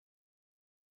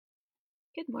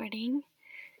Good morning.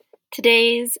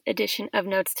 Today's edition of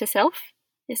Notes to Self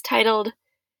is titled,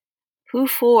 Who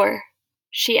For?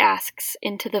 She asks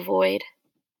into the void.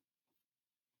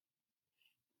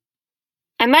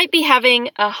 I might be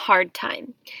having a hard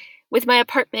time, with my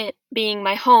apartment being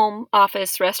my home,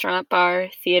 office, restaurant, bar,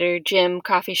 theater, gym,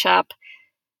 coffee shop,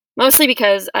 mostly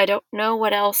because I don't know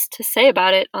what else to say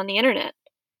about it on the internet.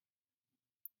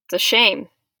 It's a shame.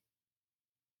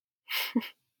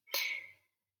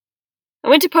 I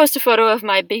went to post a photo of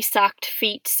my besocked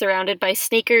feet surrounded by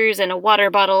sneakers and a water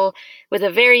bottle with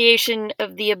a variation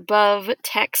of the above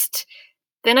text.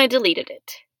 Then I deleted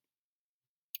it.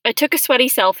 I took a sweaty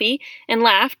selfie and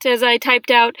laughed as I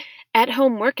typed out,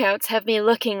 "At-home workouts have me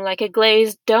looking like a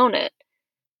glazed donut."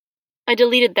 I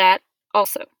deleted that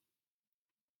also.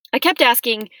 I kept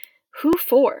asking, who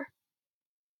for?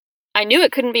 I knew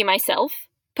it couldn't be myself.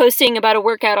 Posting about a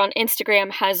workout on Instagram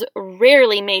has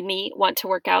rarely made me want to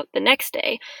work out the next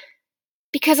day.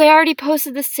 Because I already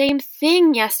posted the same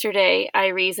thing yesterday, I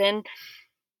reason.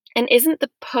 And isn't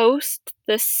the post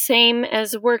the same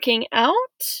as working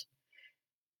out?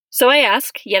 So I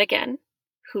ask, yet again,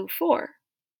 who for?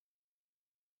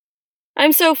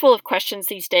 I'm so full of questions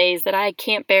these days that I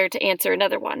can't bear to answer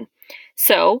another one.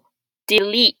 So,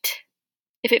 delete.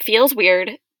 If it feels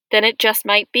weird, then it just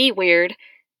might be weird,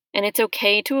 and it's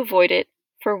okay to avoid it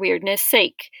for weirdness'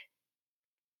 sake.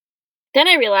 Then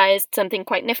I realized something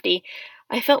quite nifty.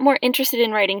 I felt more interested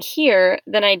in writing here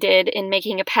than I did in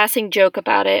making a passing joke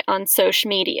about it on social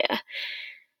media.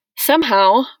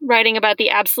 Somehow, writing about the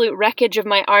absolute wreckage of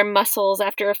my arm muscles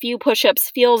after a few push-ups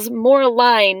feels more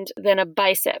aligned than a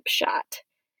bicep shot.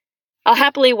 I'll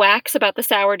happily wax about the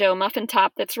sourdough muffin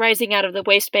top that's rising out of the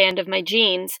waistband of my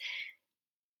jeans,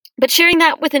 but sharing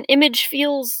that with an image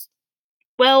feels,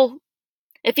 well,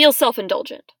 it feels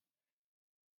self-indulgent.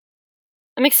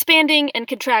 I'm expanding and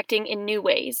contracting in new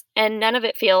ways, and none of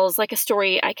it feels like a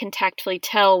story I can tactfully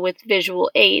tell with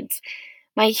visual aids.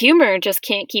 My humor just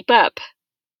can't keep up.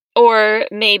 Or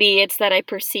maybe it's that I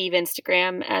perceive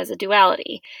Instagram as a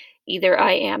duality. Either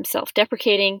I am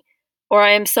self-deprecating, or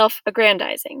I am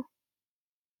self-aggrandizing.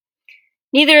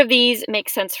 Neither of these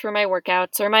makes sense for my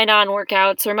workouts, or my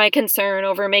non-workouts, or my concern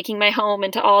over making my home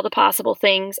into all the possible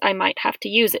things I might have to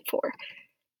use it for.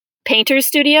 Painter's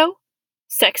studio?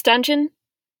 Sex dungeon?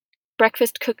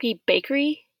 Breakfast cookie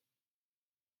bakery?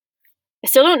 I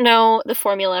still don't know the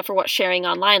formula for what sharing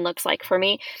online looks like for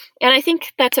me, and I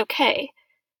think that's okay.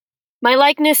 My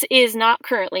likeness is not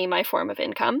currently my form of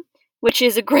income, which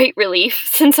is a great relief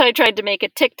since I tried to make a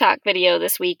TikTok video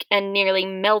this week and nearly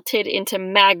melted into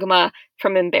magma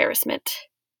from embarrassment.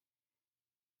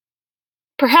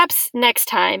 Perhaps next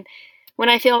time, when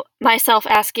I feel myself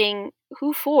asking,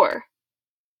 who for?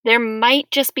 There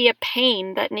might just be a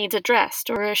pain that needs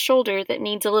addressed or a shoulder that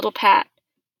needs a little pat.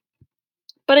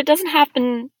 But it doesn't have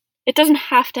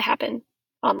to happen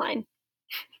online.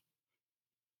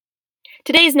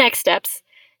 Today's next steps: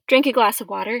 drink a glass of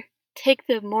water, take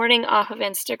the morning off of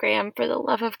Instagram for the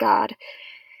love of God,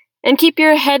 and keep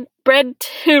your head bread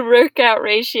to workout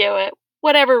ratio at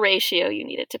whatever ratio you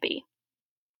need it to be.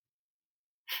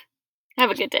 Have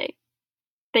a good day.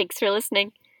 Thanks for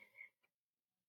listening.